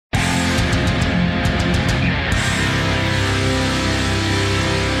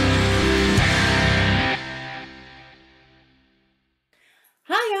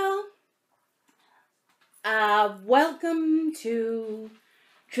Welcome to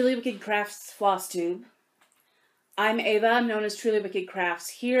Trulywicked Crafts Flosstube. I'm Ava. I'm known as Trulywicked Crafts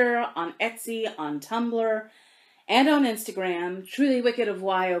here on Etsy, on Tumblr, and on Instagram. Trulywicked of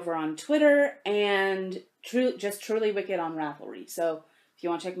Y over on Twitter, and just Trulywicked on Ravelry. So if you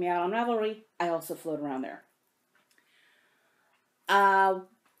want to check me out on Ravelry, I also float around there.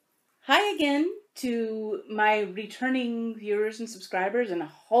 Hi again to my returning viewers and subscribers, and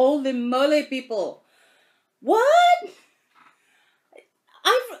holy moly, people! What?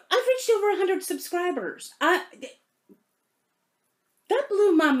 I've reached over 100 subscribers. That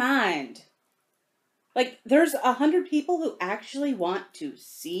blew my mind. Like, there's 100 people who actually want to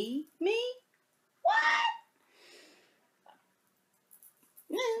see me? What?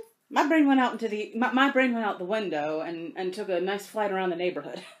 My brain went out into my brain went out the window and took a nice flight around the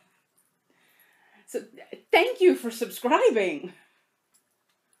neighborhood. So thank you for subscribing.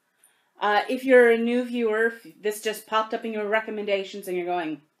 If you're a new viewer, if this just popped up in your recommendations and you're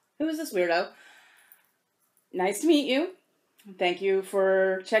going, who is this weirdo? Nice to meet you. Thank you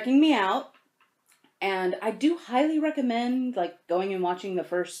for checking me out. And I do highly recommend going and watching my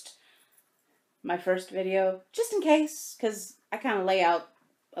first video, just in case, because I kind of lay out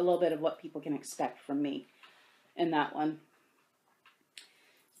a little bit of what people can expect from me in that one.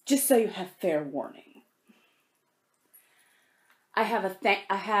 Just so you have fair warning. I have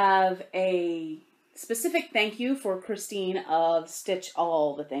a specific thank you for Christine of Stitch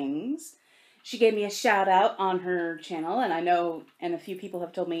All the Things. She gave me a shout out on her channel, and I know, and a few people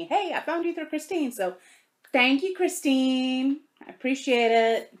have told me, hey, I found you through Christine. So thank you, Christine. I appreciate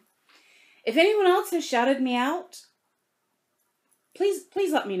it. If anyone else has shouted me out, please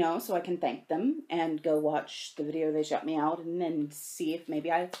let me know so I can thank them and go watch the video they shout me out and then see if maybe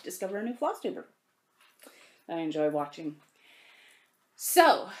I discover a new Flosstuber that I enjoy watching.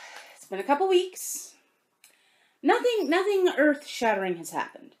 So, it's been a couple weeks. Nothing earth-shattering has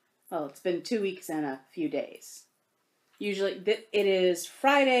happened. Well, it's been 2 weeks and a few days. Usually, it is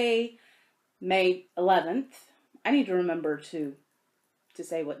Friday, May 11th. I need to remember to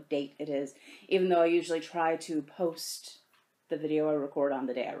say what date it is, even though I usually try to post the video I record on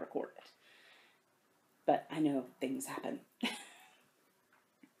the day I record it. But I know things happen.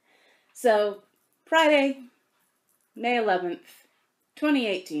 So, Friday, May 11th,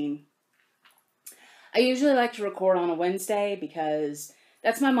 2018. I usually like to record on a Wednesday because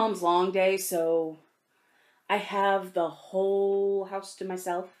that's my mom's long day, so I have the whole house to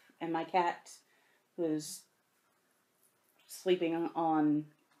myself and my cat who's sleeping on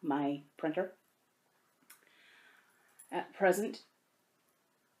my printer at present.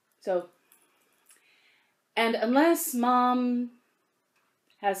 So, and unless Mom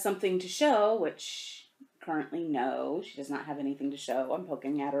has something to show, which currently no, she does not have anything to show. I'm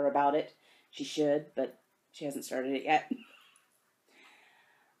poking at her about it. She should, but she hasn't started it yet.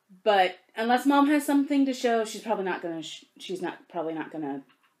 But unless Mom has something to show, she's probably not gonna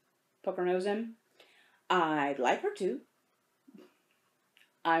poke her nose in. I'd like her to.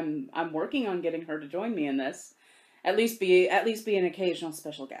 I'm working on getting her to join me in this. At least be an occasional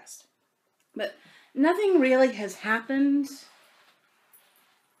special guest. But nothing really has happened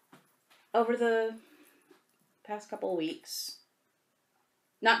over the past couple of weeks.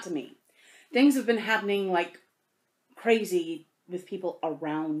 Not to me. Things have been happening like crazy with people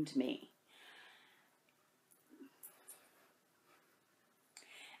around me.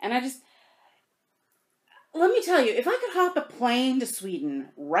 And let me tell you, if I could hop a plane to Sweden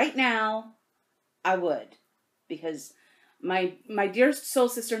right now, I would. Because my dearest soul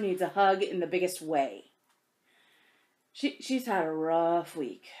sister needs a hug in the biggest way. She's had a rough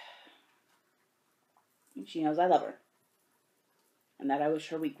week. She knows I love her. And that I wish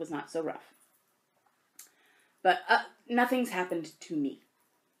her week was not so rough. But nothing's happened to me.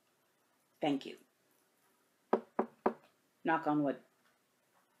 Thank you. Knock on wood.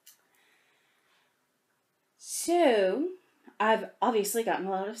 So, I've obviously gotten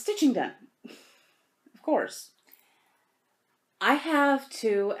a lot of stitching done. Of course. I have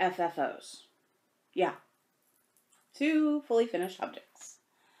 2 FFOs. Yeah. 2 fully finished objects.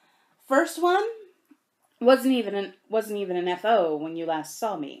 First one wasn't even an FO when you last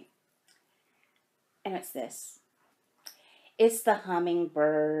saw me. And it's this. It's the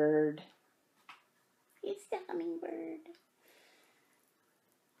hummingbird. It's the hummingbird.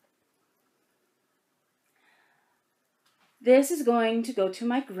 This is going to go to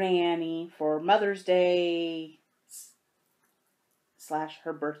my granny for Mother's Day /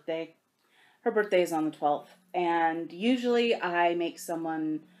 her birthday. Her birthday is on the 12th. And usually I make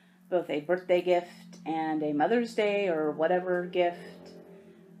someone both a birthday gift and a Mother's Day or whatever gift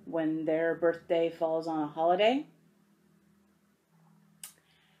when their birthday falls on a holiday.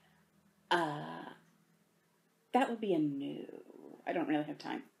 That would be a no. I don't really have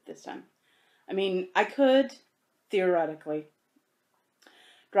time this time. I mean, I could, theoretically,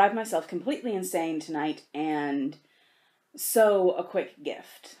 drive myself completely insane tonight and sew a quick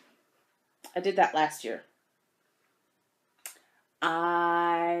gift. I did that last year.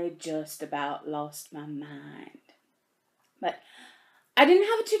 I just about lost my mind. But I didn't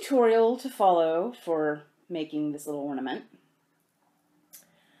have a tutorial to follow for making this little ornament.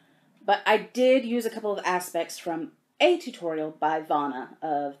 But I did use a couple of aspects from a tutorial by Vanna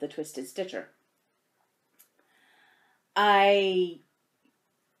of the Twisted Stitcher. I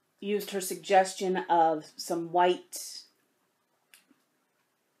used her suggestion of some white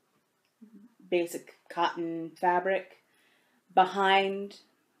basic cotton fabric behind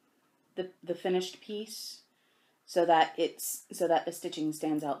the finished piece so that the stitching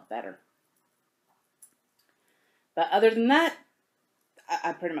stands out better. But other than that,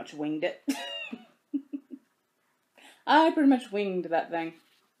 I pretty much winged it. I pretty much winged that thing.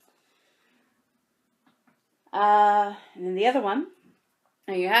 And then the other one,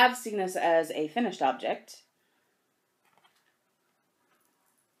 now you have seen this as a finished object.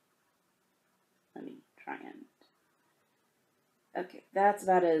 Let me try and... Okay, that's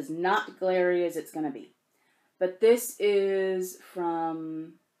about as not glary as it's going to be. But this is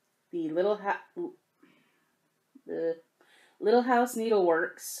from the Little House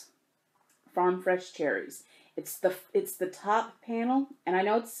Needleworks Farm Fresh Cherries. It's the top panel, and I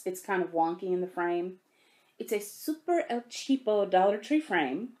know it's kind of wonky in the frame. It's a super El Cheapo Dollar Tree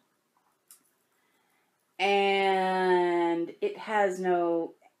frame, and it has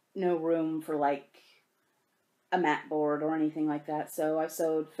no room for like a mat board or anything like that. So I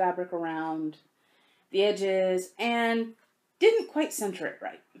sewed fabric around the edges and didn't quite center it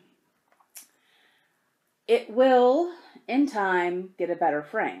right. It will, in time, get a better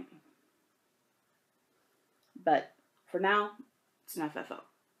frame. But for now, it's an FFO.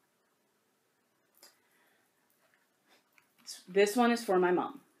 This one is for my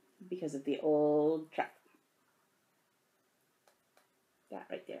mom because of the old trap. That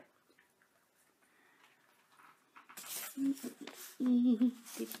right there.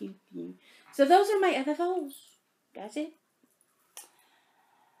 So those are my FFOs. That's it.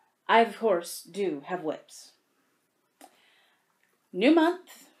 I, of course, do have whips. New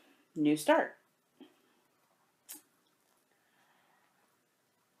month, new start.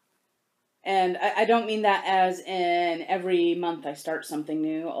 And I don't mean that as in every month I start something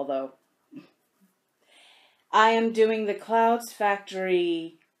new, although I am doing the Clouds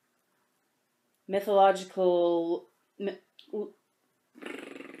Factory mythological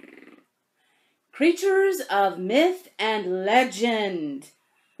creatures of myth and legend.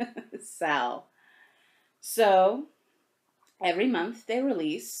 Sal. So, every month they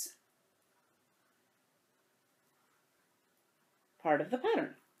release part of the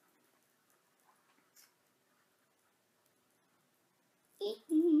pattern.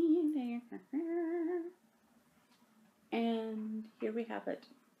 And here we have it.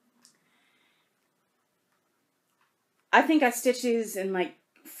 I think I stitched these in like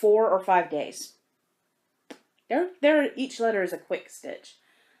 4 or 5 days. Each letter is a quick stitch.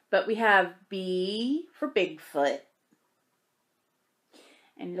 But we have B for Bigfoot.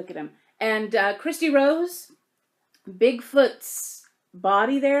 And look at him. And Christy Rose, Bigfoot's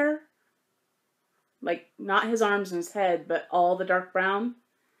body there, like not his arms and his head, but all the dark brown,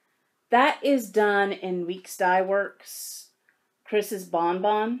 that is done in Weeks Dye Works, Chris's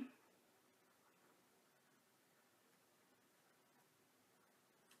Bonbon.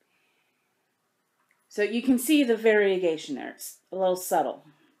 So you can see the variegation there. It's a little subtle.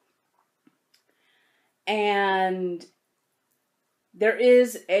 And there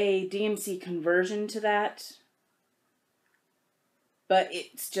is a DMC conversion to that, but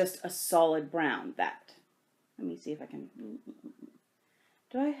it's just a solid brown. That. Let me see if I can...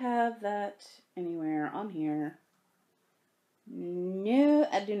 Do I have that anywhere on here? No,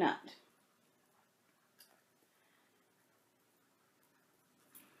 I do not.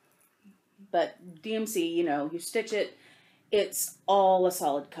 But DMC, you know, you stitch it, it's all a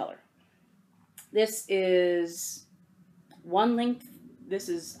solid color. This is one length, this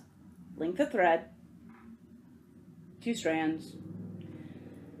is length of thread, 2 strands,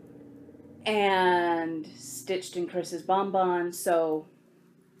 and stitched in Chris's Bonbon, so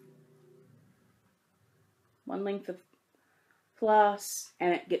 1 length of floss,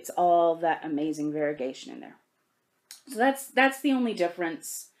 and it gets all that amazing variegation in there. So that's the only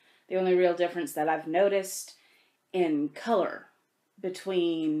difference, the only real difference that I've noticed in color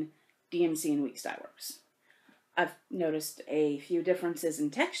between DMC and Weeks Dye Works. I've noticed a few differences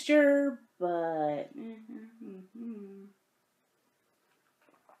in texture, but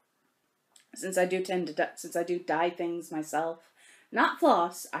since I do dye things myself, not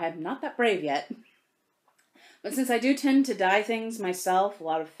floss, I am not that brave yet. But since I do tend to dye things myself, a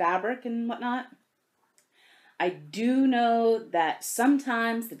lot of fabric and whatnot, I do know that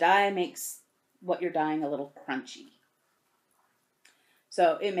sometimes the dye makes what you're dyeing a little crunchy.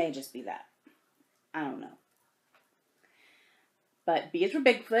 So it may just be that. I don't know. But B is for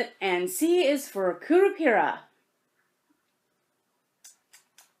Bigfoot, and C is for Curupira.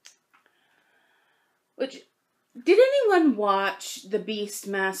 Which, did anyone watch the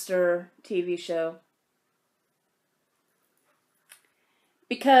Beastmaster TV show?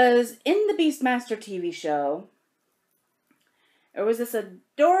 Because in the Beastmaster TV show, there was this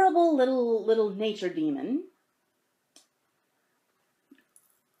adorable little nature demon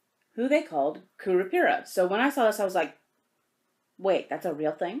who they called Curupira. So when I saw this, I was like, wait, that's a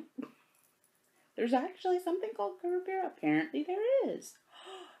real thing? There's actually something called Curupira? Apparently there is.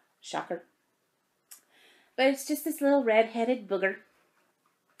 Shocker. But it's just this little red-headed booger.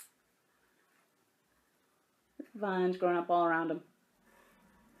 With vines growing up all around him.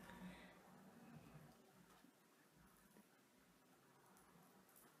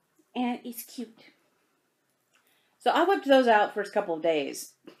 And he's cute. So I whipped those out for a couple of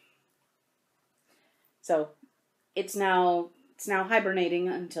days. So it's now hibernating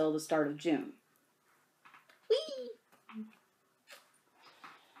until the start of June. Whee!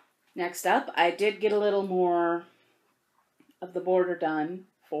 Next up, I did get a little more of the border done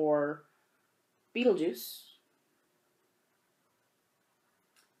for Beetlejuice.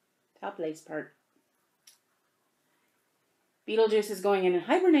 Top lace part. Beetlejuice is going in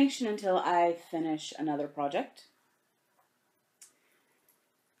hibernation until I finish another project.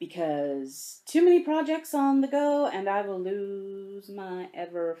 Because too many projects on the go and I will lose my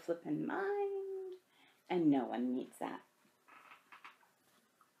ever-flippin' mind. And no one needs that.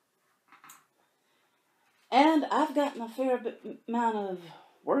 And I've gotten a fair amount of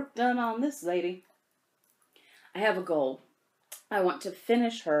work done on this lady. I have a goal. I want to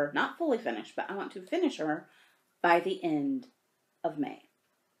finish her, not fully finished, but I want to finish her by the end of May.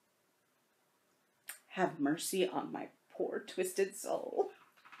 Have mercy on my poor twisted soul.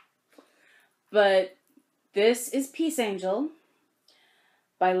 But this is Peace Angel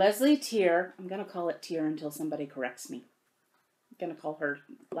by Leslie Tier. I'm going to call it Tier until somebody corrects me. I'm going to call her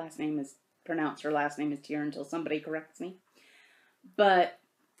last name is, pronounce her last name is Tier until somebody corrects me. But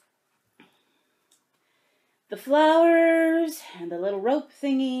the flowers and the little rope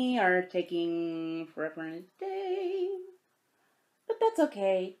thingy are taking forever and a day. But that's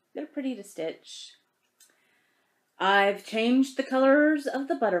okay. They're pretty to stitch. I've changed the colors of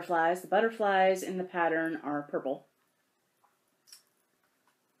the butterflies. The butterflies in the pattern are purple.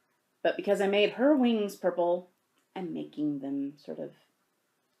 But because I made her wings purple, I'm making them sort of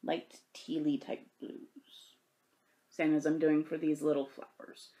light tealy type blues. Same as I'm doing for these little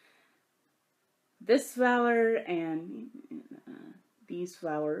flowers. This flower and these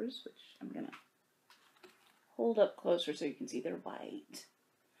flowers, which I'm going to hold up closer so you can see they're white,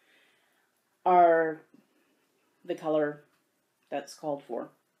 are the color that's called for.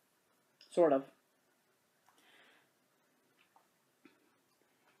 Sort of.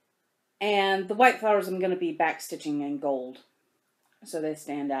 And the white flowers I'm going to be backstitching in gold so they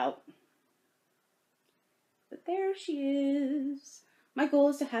stand out. But there she is. My goal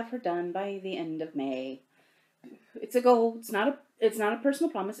is to have her done by the end of May. It's a goal. It's not a personal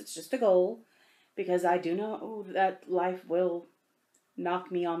promise. It's just a goal. Because I do know that life will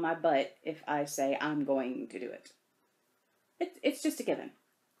knock me on my butt if I say I'm going to do it. It's just a given.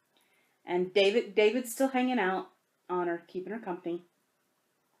 And David's still hanging out on her, keeping her company.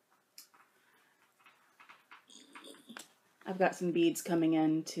 I've got some beads coming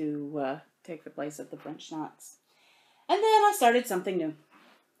in to take the place of the French knots. And then I started something new.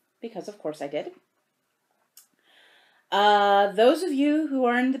 Because of course I did. Those of you who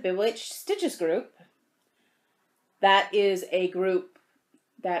are in the Bewitched Stitches group, that is a group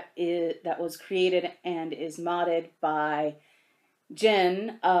that was created and is modded by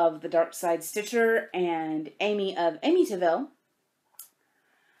Jen of the Dark Side Stitcher and Amy of Amy-Taville,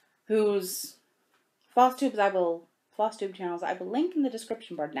 whose Flosstube channels I will link in the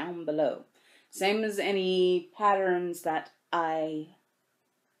description bar down below. Same as any patterns that I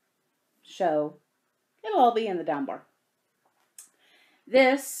show. It'll all be in the down bar.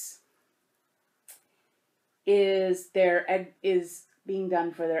 This is being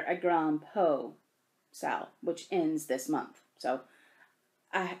done for their Edgar Allan Poe sale, which ends this month. So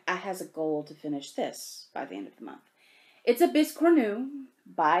I has a goal to finish this by the end of the month. It's a Biscornu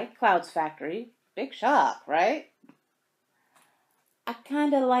by Clouds Factory. Big shop, right? I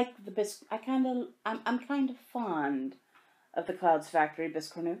kind of like the I'm kind of fond of the Clouds Factory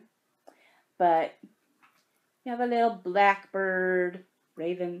Biscornu. But you have a little blackbird.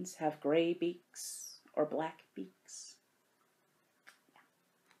 Ravens have gray beaks or black beaks.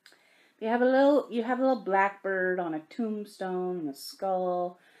 You have a little blackbird on a tombstone and a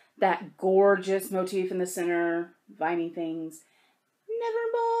skull. That gorgeous motif in the center, viney things.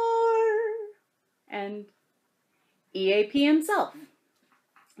 Nevermore. And EAP himself.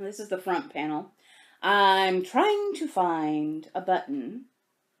 This is the front panel. I'm trying to find a button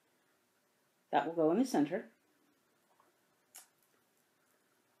that will go in the center.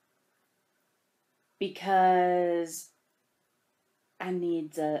 Because I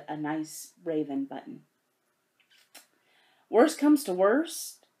need a nice raven button. Worst comes to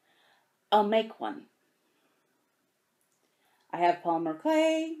worst, I'll make one. I have polymer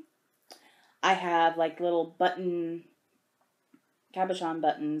clay. I have like little button, cabochon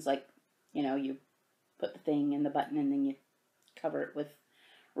buttons, like, you know, you put the thing in the button and then you cover it with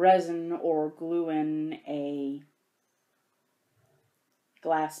resin or glue in a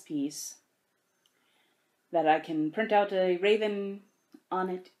glass piece that I can print out a raven on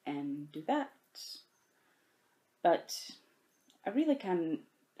it and do that. But I really kind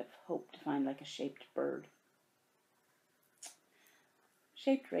of hope to find like a shaped bird.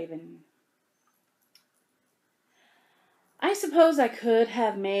 Shaped raven. I suppose I could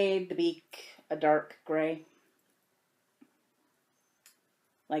have made the beak a dark gray.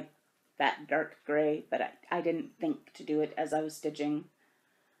 Like that dark gray, but I didn't think to do it as I was stitching.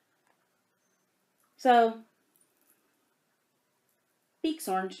 So, beak's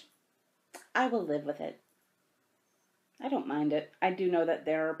orange. I will live with it. I don't mind it. I do know that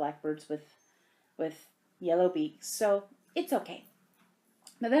there are blackbirds with yellow beaks, so it's okay.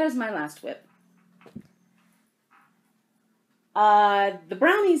 Now that is my last whip. The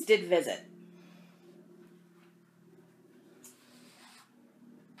brownies did visit.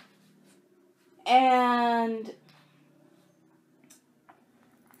 And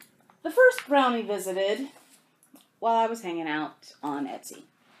the first brownie visited while I was hanging out on Etsy.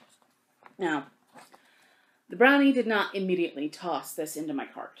 Now, the brownie did not immediately toss this into my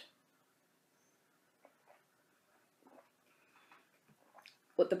cart.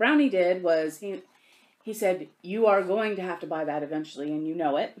 What the brownie did was he said, "You are going to have to buy that eventually, and you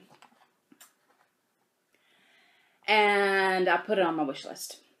know it." And I put it on my wish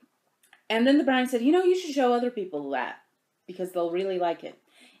list. And then the brownie said, "You know, you should show other people that because they'll really like it.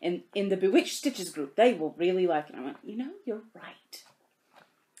 And in the Bewitched Stitches group, they will really like it." I went, "You know, you're right."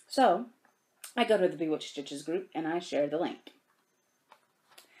 So I go to the Bewitched Stitches group and I share the link.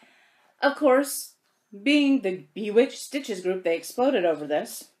 Of course, being the Bewitched Stitches group, they exploded over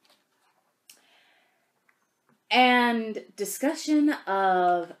this. And discussion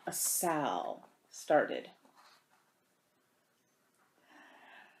of a sow started.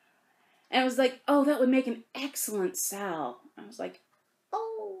 And I was like, "Oh, that would make an excellent sow." I was like,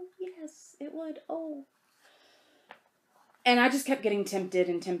 "Oh, yes, it would. Oh." And I just kept getting tempted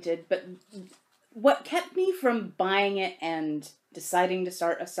and tempted. But what kept me from buying it and deciding to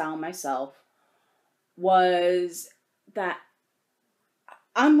start a sow myself was that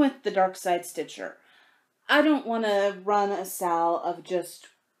I'm with the Dark Side Stitcher. I don't want to run a sow of just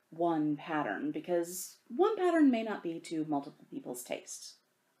one pattern because one pattern may not be to multiple people's tastes.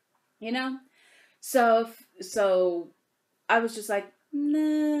 You know? So I was just like,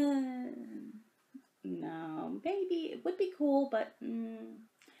 nah, no, maybe it would be cool, but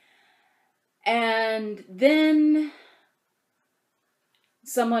And then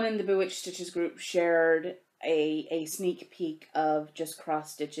someone in the Bewitched Stitches group shared a sneak peek of Just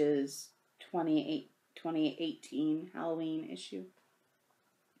Cross Stitches 2018 Halloween issue.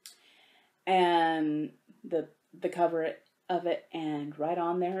 And the cover of it, and right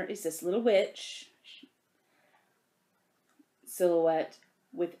on there is this little witch silhouette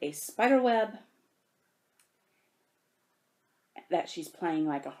with a spider web that she's playing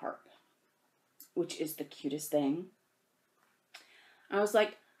like a harp, which is the cutest thing. I was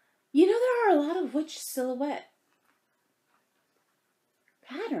like, you know, there are a lot of witch silhouette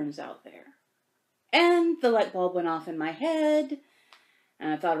patterns out there. And the light bulb went off in my head.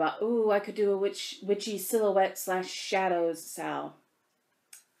 And I thought about, ooh, I could do a witchy silhouette / shadows sow.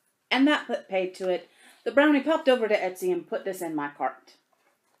 And that put paid to it. The brownie popped over to Etsy and put this in my cart.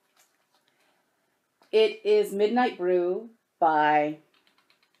 It is Midnight Brew by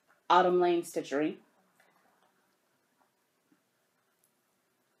Autumn Lane Stitchery.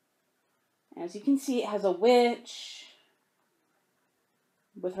 As you can see, it has a witch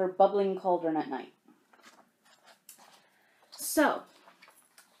with her bubbling cauldron at night. So,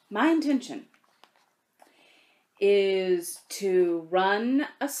 my intention is to run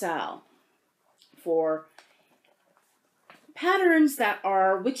a sal for patterns that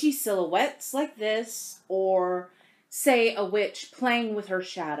are witchy silhouettes like this, or say a witch playing with her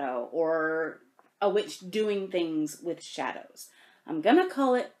shadow, or a witch doing things with shadows. I'm gonna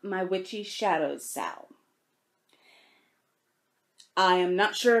call it my Witchy Shadows Sal. I am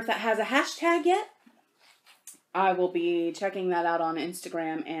not sure if that has a hashtag yet. I will be checking that out on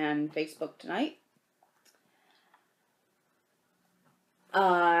Instagram and Facebook tonight.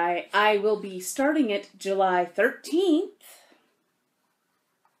 I will be starting it July 13th.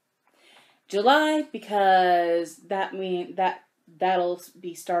 July, because that'll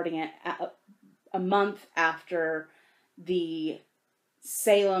be starting it a month after the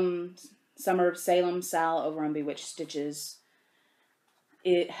Summer of Salem Sal over on Bewitched Stitches.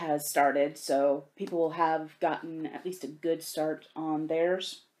 It has started, so people will have gotten at least a good start on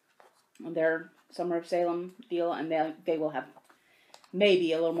theirs, on their Summer of Salem deal, and they will have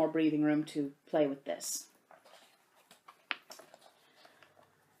maybe a little more breathing room to play with this.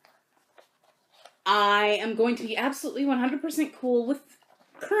 I am going to be absolutely 100% cool with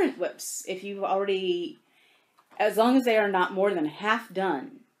current whips. If you've already, as long as they are not more than half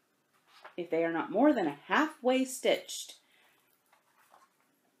done, if they are not more than halfway stitched,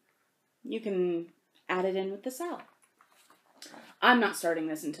 you can add it in with the sal. I'm not starting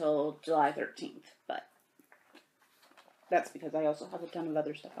this until July 13th, but that's because I also have a ton of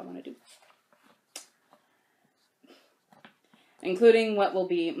other stuff I want to do, including what will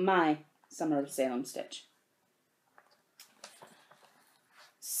be my Summer of Salem stitch.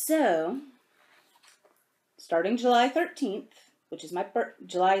 So, starting July 13th, which is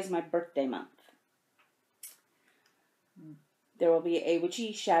July is my birthday month, there will be a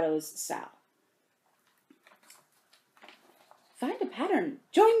Witchy Shadows Sal. Find a pattern.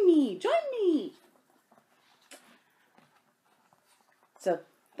 Join me! Join me! So,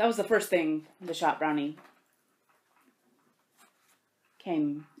 that was the first thing the Shop Brownie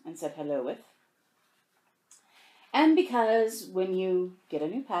came and said hello with. And because when you get a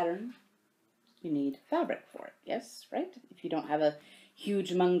new pattern, you need fabric for it. Yes, right? If you don't have a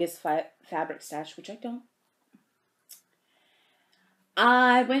huge, humongous fabric stash, which I don't.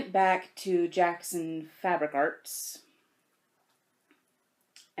 I went back to Jackson Fabric Arts,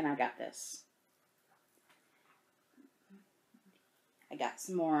 and I got this. I got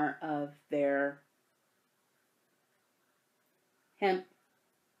some more of their hemp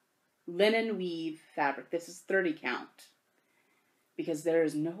linen weave fabric. This is 30 count, because there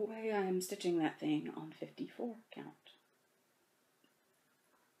is no way I am stitching that thing on 54 count.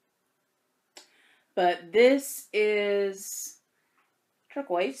 But this is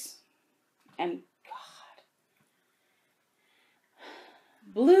turquoise, and God,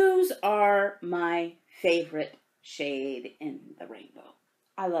 blues are my favorite shade in the rainbow.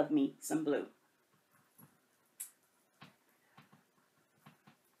 I love me some blue.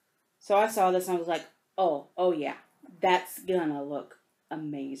 So I saw this and I was like, oh yeah, that's gonna look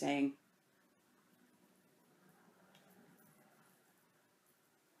amazing.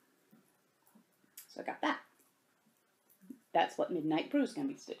 So I got that. That's what Midnight Brew is going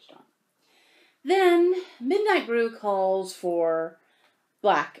to be stitched on. Then, Midnight Brew calls for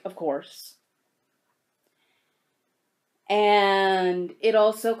black, of course. And it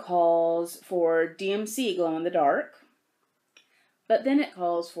also calls for DMC glow in the dark. But then it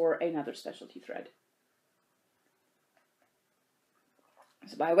calls for another specialty thread.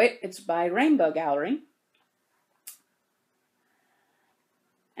 It's by Rainbow Gallery.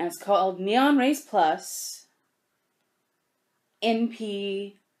 And it's called Neon Race Plus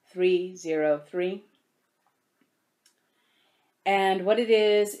NP303. And what it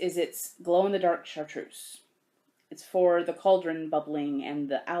is it's glow-in-the-dark chartreuse. It's for the cauldron bubbling and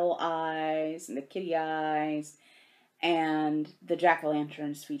the owl eyes and the kitty eyes and the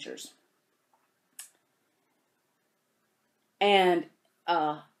jack-o'-lanterns features. And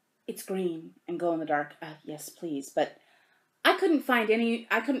it's green and glow-in-the-dark. Yes, please. But I couldn't find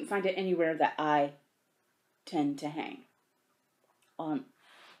it anywhere that I tend to hang.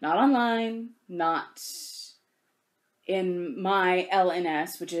 Not online, not in my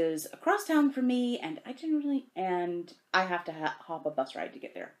LNS, which is across town from me, and I have to hop a bus ride to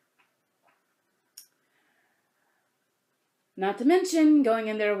get there. Not to mention, going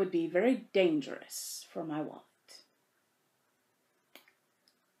in there would be very dangerous for my wallet.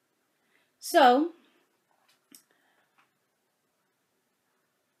 So,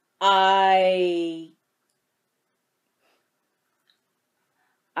 I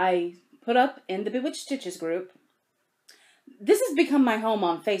put up in the Bewitched Stitches group. This has become my home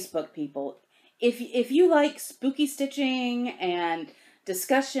on Facebook, people. If you like spooky stitching and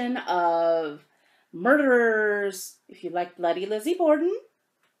discussion of murderers, if you like Bloody Lizzie Borden,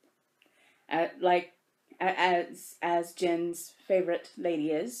 like as Jen's favorite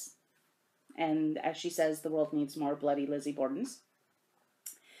lady is, and as she says, the world needs more Bloody Lizzie Bordens.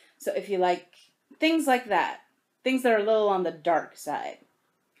 So if you like things like that, things that are a little on the dark side,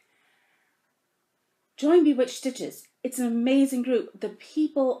 join Bewitched Stitches. It's an amazing group. The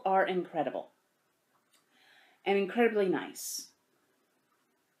people are incredible and incredibly nice.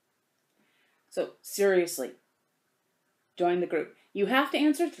 So seriously, join the group. You have to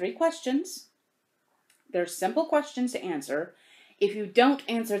answer 3 questions. They're simple questions to answer. If you don't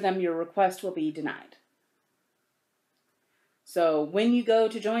answer them, your request will be denied. So when you go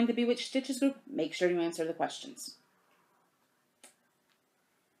to join the Bewitched Stitches group, make sure you answer the questions.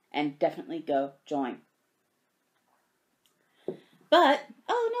 And definitely go join. But,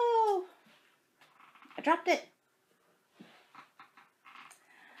 oh no, I dropped it.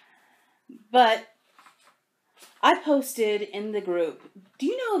 But I posted in the group, do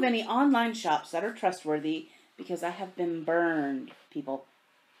you know of any online shops that are trustworthy? Because I have been burned, people.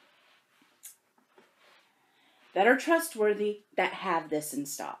 That are trustworthy, that have this in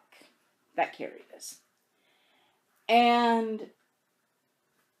stock, that carry this. And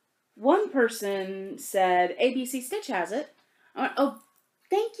one person said, ABC Stitch has it. I went, oh,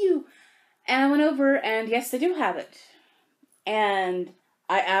 thank you. And I went over, and yes, they do have it. And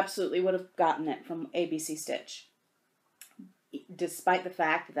I absolutely would have gotten it from ABC Stitch. Despite the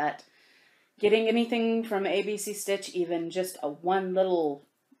fact that getting anything from ABC Stitch, even just a one little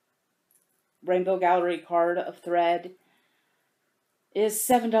Rainbow Gallery card of thread, is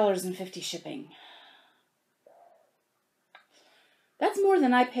 $7.50 shipping. That's more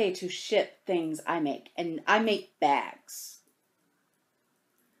than I pay to ship things I make. And I make bags.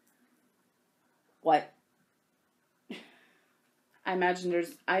 What? I imagine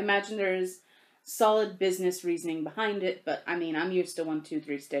there's solid business reasoning behind it, but I mean, I'm used to 1, 2,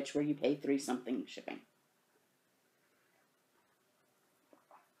 3 Stitch where you pay 3 something shipping.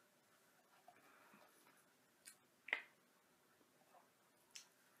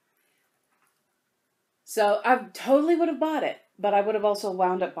 So I totally would have bought it, but I would have also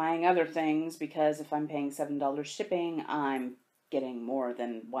wound up buying other things because if I'm paying $7 shipping, I'm getting more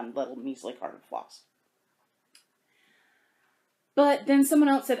than one little measly card of floss. But then someone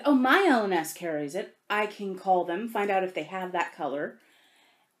else said, oh, my LNS carries it. I can call them, find out if they have that color,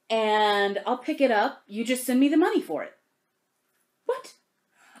 and I'll pick it up. You just send me the money for it. What?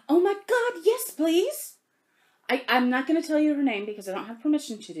 Oh my God, yes, please. I'm not going to tell you her name because I don't have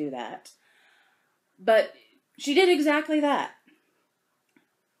permission to do that. But she did exactly that.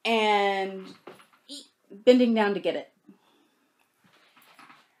 And bending down to get it.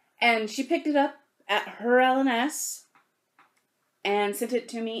 And she picked it up at her LNS and sent it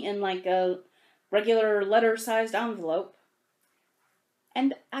to me in like a regular letter-sized envelope.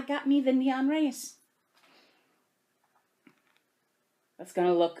 And I got me the neon race. That's going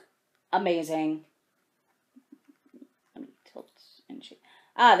to look amazing. Let me tilt and shape.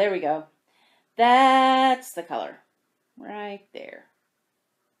 Ah, there we go. That's the color. Right there.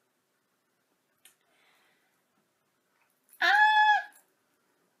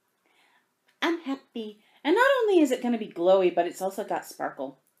 I'm happy. And not only is it going to be glowy, but it's also got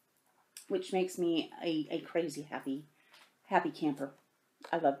sparkle, which makes me a crazy happy camper.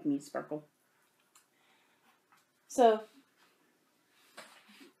 I love me sparkle. So,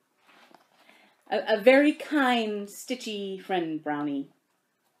 a very kind, stitchy friend, Brownie,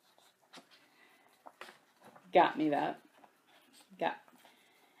 got me that. Got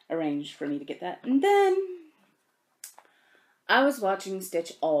arranged for me to get that. And then I was watching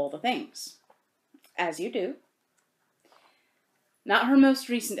Stitch All the Things. As you do. Not her most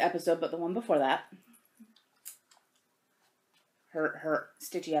recent episode, but the one before that. Her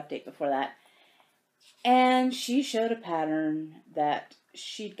Stitchy update before that. And she showed a pattern that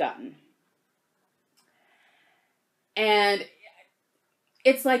she'd gotten. And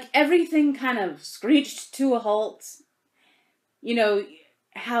it's like everything kind of screeched to a halt. You know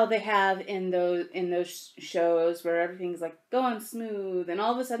how they have in those shows where everything's like going smooth and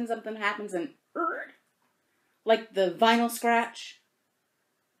all of a sudden something happens and like the vinyl scratch,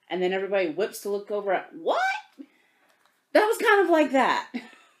 and then everybody whips to look over at what? That was kind of like that.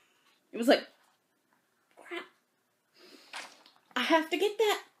 It was like, crap, I have to get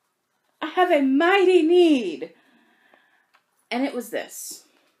that. I have a mighty need. And it was this.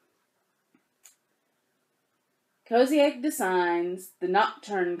 Cozy Egg Designs, the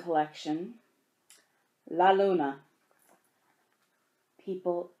Nocturne Collection, La Luna.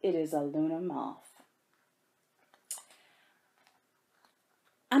 People, it is a Luna moth.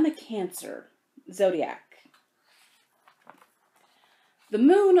 I'm a Cancer zodiac. The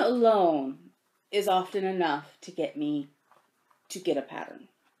moon alone is often enough to get me to get a pattern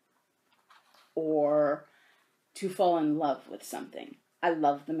or to fall in love with something. I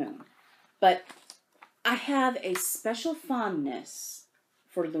love the moon. But I have a special fondness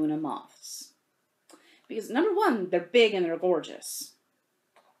for Luna moths. Because number one, they're big and they're gorgeous.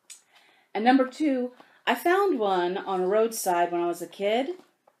 And number two, I found one on a roadside when I was a kid,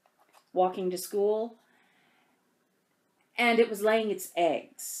 walking to school, and it was laying its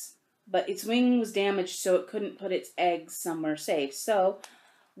eggs. But its wing was damaged, so it couldn't put its eggs somewhere safe. So,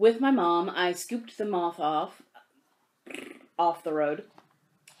 with my mom, I scooped the moth off the road.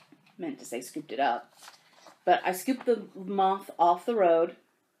 Meant to say scooped it up. But I scooped the moth off the road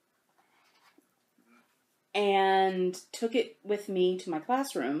and took it with me to my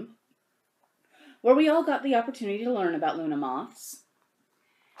classroom, where we all got the opportunity to learn about Luna moths.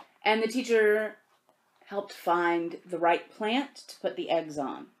 And the teacher helped find the right plant to put the eggs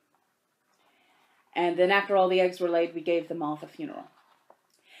on. And then after all the eggs were laid, we gave the moth a funeral.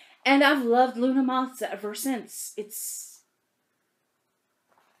 And I've loved Luna moths ever since.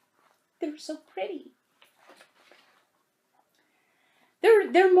 They're so pretty.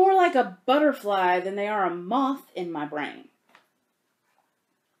 They're more like a butterfly than they are a moth in my brain.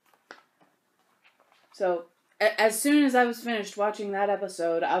 So, as soon as I was finished watching that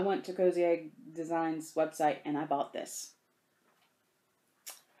episode, I went to Cozy Egg Designs website and I bought this.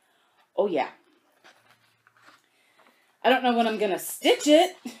 Oh yeah. I don't know when I'm going to stitch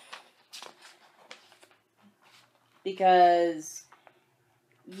it. Because,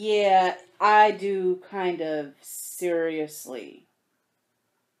 yeah, I do kind of seriously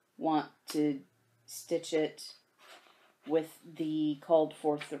want to stitch it with the called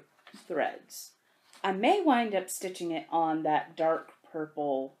for threads. I may wind up stitching it on that dark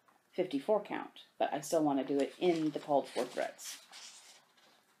purple 54 count, but I still want to do it in the called for threads.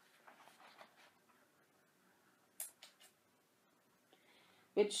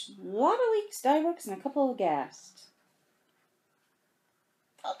 Which, a lot of weeks dye works and a couple of gassed.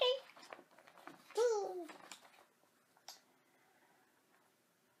 Okay.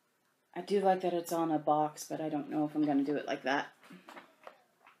 I do like that it's on a box, but I don't know if I'm going to do it like that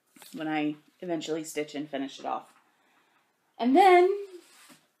when I eventually stitch and finish it off. And then,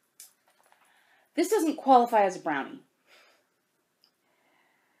 this doesn't qualify as a brownie.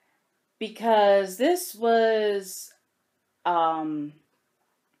 Because this was,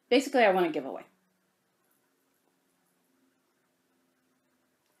 basically I want to give away.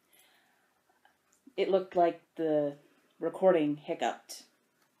 It looked like the recording hiccuped.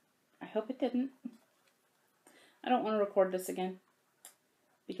 I hope it didn't. I don't want to record this again,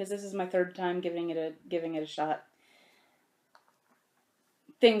 because this is my third time giving it a shot.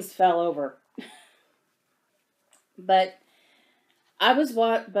 Things fell over. But I was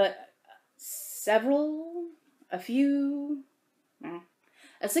a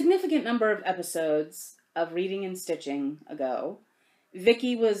significant number of episodes of Reading and Stitching ago,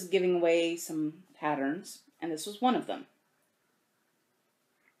 Vicky was giving away some patterns, and this was one of them.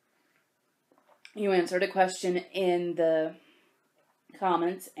 You answered a question in the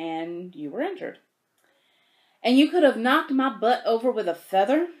comments, and you were entered. And you could have knocked my butt over with a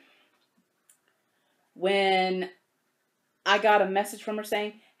feather when I got a message from her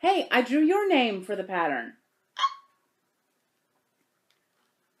saying, "Hey, I drew your name for the pattern."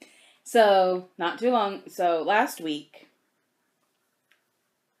 So, not too long. So, last week,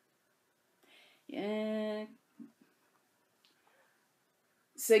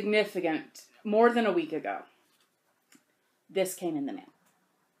 significant, more than a week ago, this came in the mail.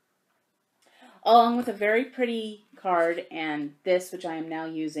 Along with a very pretty card and this, which I am now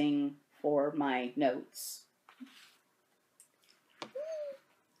using for my notes.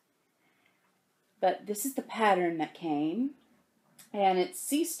 But this is the pattern that came. And it's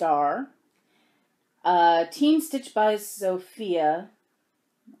Sea Star. Teen Stitch by Sophia,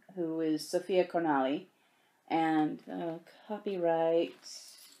 who is Sophia Cornali. And copyright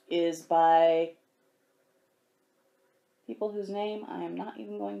is by people whose name I am not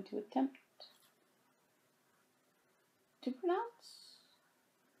even going to attempt to pronounce,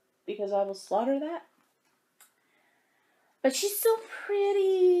 because I will slaughter that. But she's so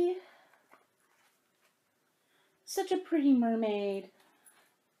pretty. Such a pretty mermaid.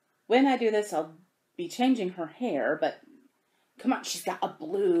 When I do this, I'll be changing her hair, but come on, she's got a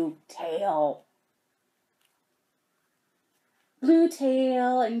blue tail. blue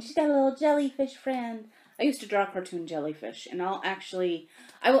tail, and she's got a little jellyfish friend. I used to draw cartoon jellyfish, and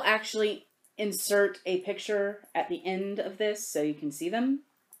I will actually insert a picture at the end of this so you can see them,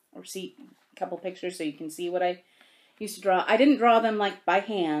 or see a couple pictures so you can see what I used to draw. I didn't draw them like by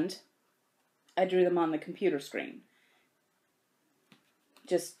hand. I drew them on the computer screen.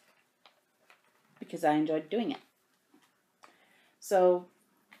 Just because I enjoyed doing it. So,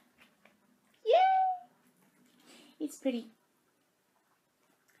 yay! It's pretty.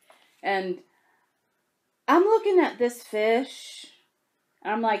 And I'm looking at this fish,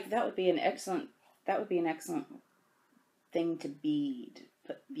 and I'm like, that would be an excellent thing to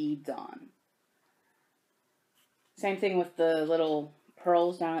put beads on. Same thing with the little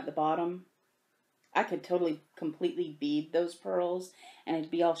pearls down at the bottom. I could totally, completely bead those pearls, and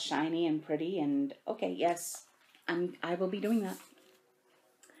it'd be all shiny and pretty, and okay, yes, I will be doing that.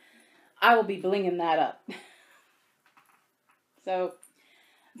 I will be blinging that up. So,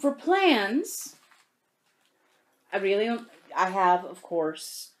 for plans, I have, of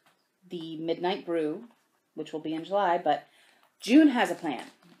course, the Midnight Brew, which will be in July, but June has a plan.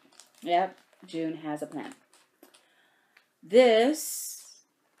 Yep, June has a plan. This,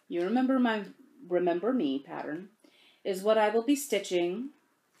 you remember my Remember Me pattern, is what I will be stitching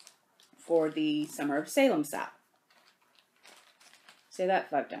for the Summer of Salem sale. Say that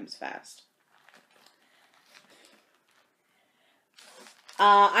 5 times fast.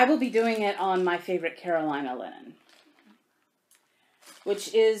 I will be doing it on my favorite Carolina linen, which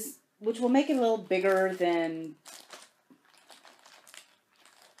will make it a little bigger than.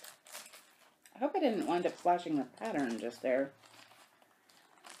 I hope I didn't wind up flashing the pattern just there.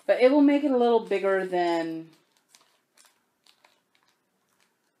 But it will make it a little bigger than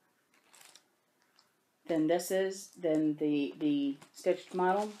the stitched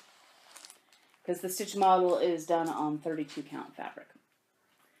model. Because the stitched model is done on 32 count fabric.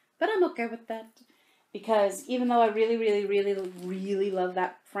 But I'm okay with that. Because even though I really, really, really, really love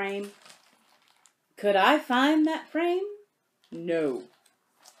that frame, could I find that frame? No.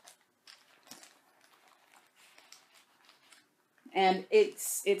 And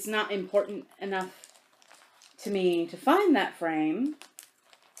it's not important enough to me to find that frame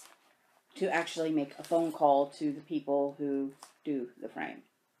to actually make a phone call to the people who do the frame.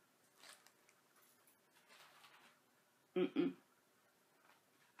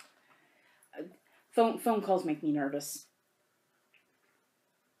 Phone calls make me nervous.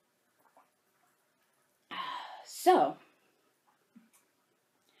 So,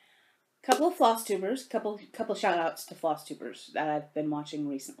 couple of Flosstubers, couple shout outs to Flosstubers that I've been watching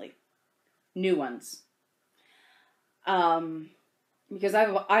recently. New ones. Because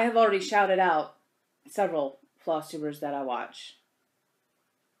I have already shouted out several Flosstubers that I watch.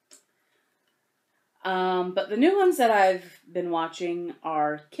 But the new ones that I've been watching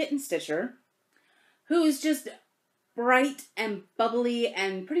are Kitten Stitcher, who is just bright and bubbly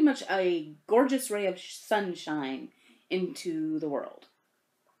and pretty much a gorgeous ray of sunshine into the world.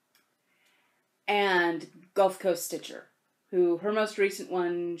 And Gulf Coast Stitcher, who her most recent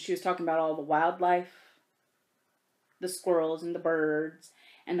one, she was talking about all the wildlife, the squirrels and the birds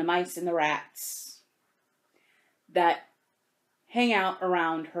and the mice and the rats that hang out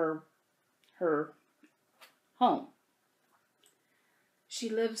around her home. She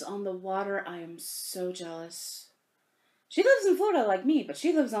lives on the water. I am so jealous. She lives in Florida like me, but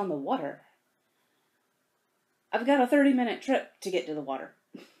she lives on the water. I've got a 30-minute trip to get to the water.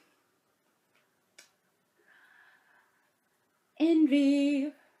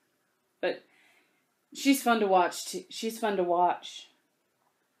 Envy. But she's fun to watch too. She's fun to watch.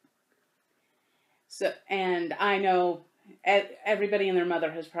 So, and I know everybody and their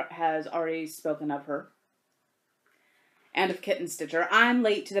mother has already spoken of her. And of Kitten Stitcher. I'm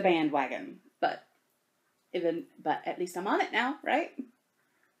late to the bandwagon, but at least I'm on it now, right?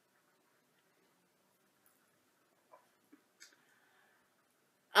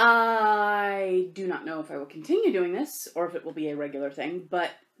 I do not know if I will continue doing this or if it will be a regular thing,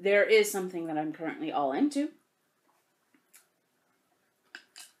 but there is something that I'm currently all into.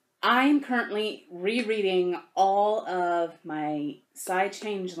 I'm currently rereading all of my Side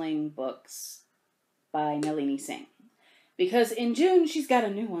Changeling books by Nalini Singh. Because in June, she's got a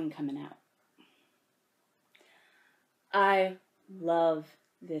new one coming out. I love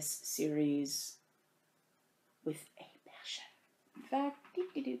this series with a passion. In fact,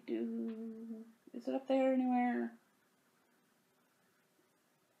 is it up there anywhere?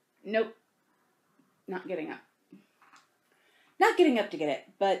 Nope. Not getting up. Not getting up to get it,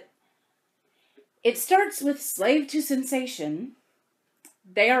 but it starts with Slave to Sensation.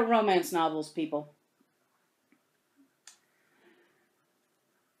 They are romance novels, people.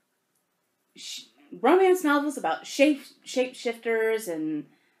 romance novels about shapeshifters and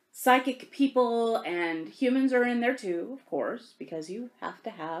psychic people, and humans are in there too, of course, because you have to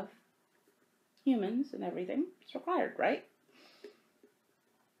have humans and everything. It's required, right?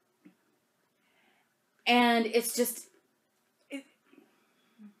 And it's just...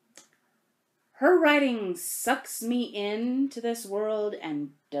 her writing sucks me into this world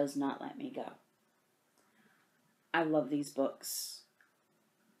and does not let me go. I love these books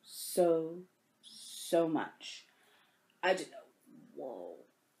so much. I just... whoa.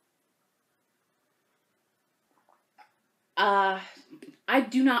 I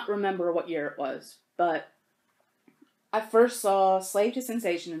do not remember what year it was, but I first saw Slave to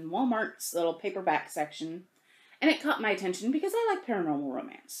Sensation in Walmart's little paperback section, and it caught my attention because I like paranormal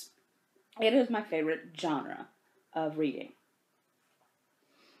romance. It is my favorite genre of reading.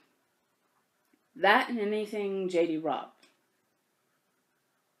 That and anything J.D. Robb.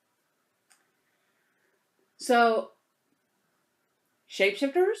 So,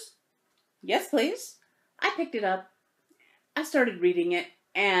 Shapeshifters? Yes, please. I picked it up. I started reading it,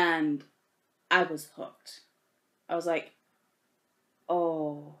 and I was hooked. I was like,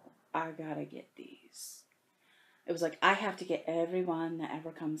 oh, I gotta get these. It was like, I have to get every one that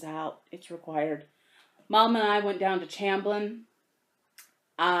ever comes out. It's required. Mom and I went down to Chamblin.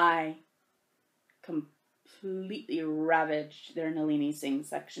 I completely ravaged their Nalini Singh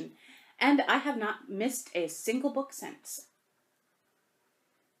section, and I have not missed a single book since.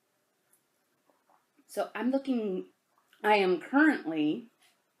 So I am currently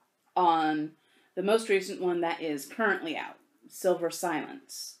on the most recent one that is currently out, Silver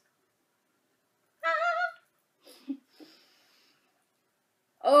Silence.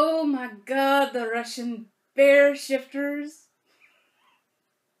 Oh my God, the Russian bear shifters.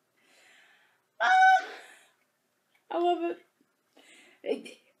 I love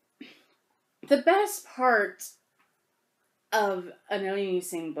it. The best part of a Nalini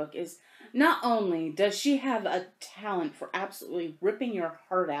Singh book is not only does she have a talent for absolutely ripping your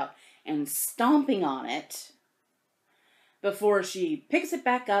heart out and stomping on it before she picks it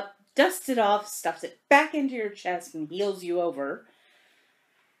back up, dusts it off, stuffs it back into your chest, and heals you over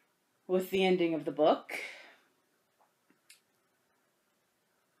with the ending of the book.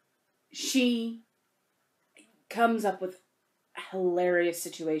 She comes up with hilarious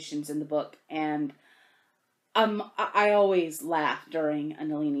situations in the book, and I always laugh during a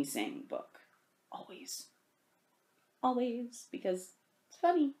Nalini Singh book. Always. Always, because it's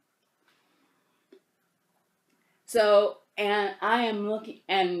funny. So, and I am looking,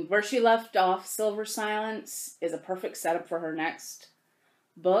 and where she left off, Silver Silence is a perfect setup for her next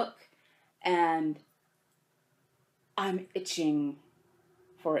book, and I'm itching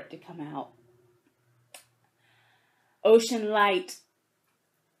for it to come out. Ocean Light.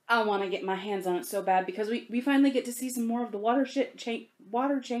 I want to get my hands on it so bad because we finally get to see some more of the water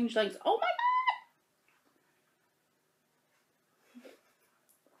changelings. Oh my God!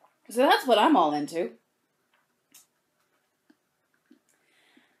 So that's what I'm all into.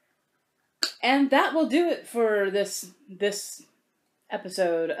 And that will do it for this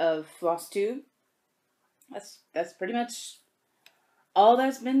episode of Flosstube. That's pretty much all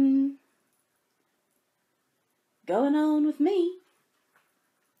that's been going on with me.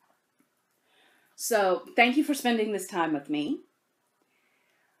 So, thank you for spending this time with me.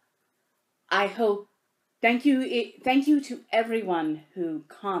 Thank you to everyone who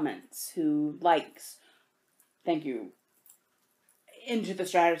comments, who likes. Thank you into the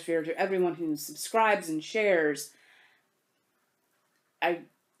stratosphere to everyone who subscribes and shares. I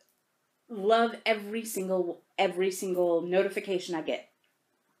love every single notification I get.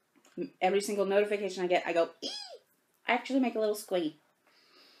 Every single notification I get, I go, ee! I actually make a little squeak.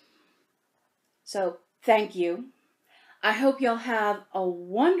 So, thank you. I hope y'all have a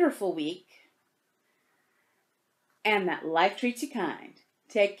wonderful week. And that life treats you kind.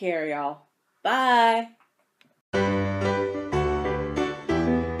 Take care, y'all. Bye.